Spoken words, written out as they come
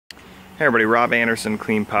Hey everybody, Rob Anderson,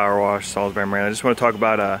 Clean Power Wash, Salisbury, Maryland. I just want to talk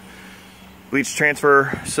about a bleach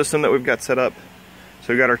transfer system that we've got set up. So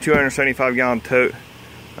we've got our 275 gallon tote.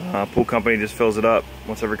 Pool company just fills it up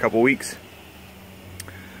once every couple weeks.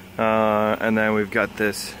 And then we've got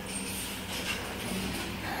this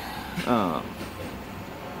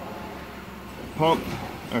pump,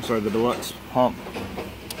 or sorry, the deluxe pump,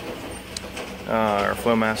 or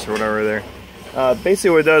flow master, whatever there.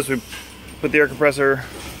 Basically what it does, we put the air compressor,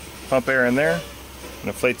 pump air in there, and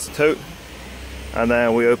inflates the tote. And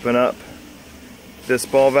then we open up this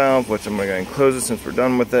ball valve, which I'm going to go ahead and close it since we're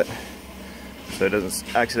done with it, so it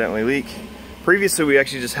doesn't accidentally leak. Previously we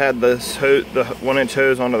actually just had this hose, the 1-inch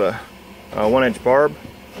hose onto the 1-inch barb.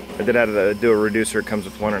 I did have to do a reducer, it comes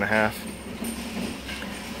with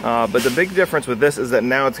 1.5. But the big difference with this is that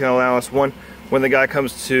now it's going to allow us, when the guy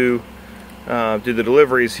comes to do the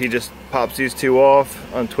deliveries, he just pops these two off,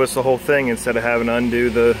 untwists the whole thing instead of having to undo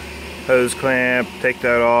the hose clamp, take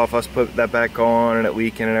that off, us put that back on and it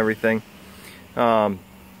leaking and everything. And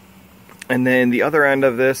then the other end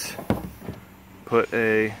of this, put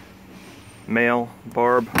a male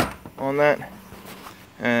barb on that,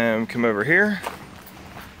 and come over here.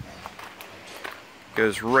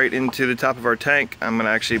 Goes right into the top of our tank. I'm going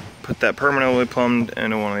to actually put that permanently plumbed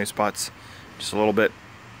into one of these spots, just a little bit.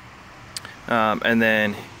 And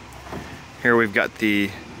then here we've got the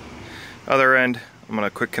other end. I'm going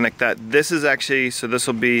to quick connect that. This is actually, so this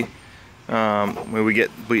will be when we get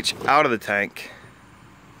bleach out of the tank,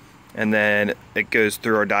 and then it goes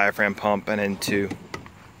through our diaphragm pump and into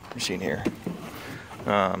the machine here.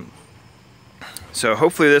 So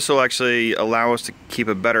hopefully this will actually allow us to keep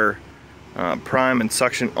a better prime and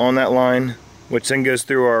suction on that line, which then goes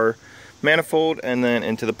through our manifold and then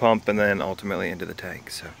into the pump and then ultimately into the tank.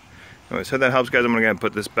 So anyways, hope that helps, guys. I'm gonna go ahead and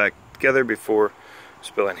put this back together before I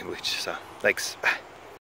spill any bleach. So thanks. Bye.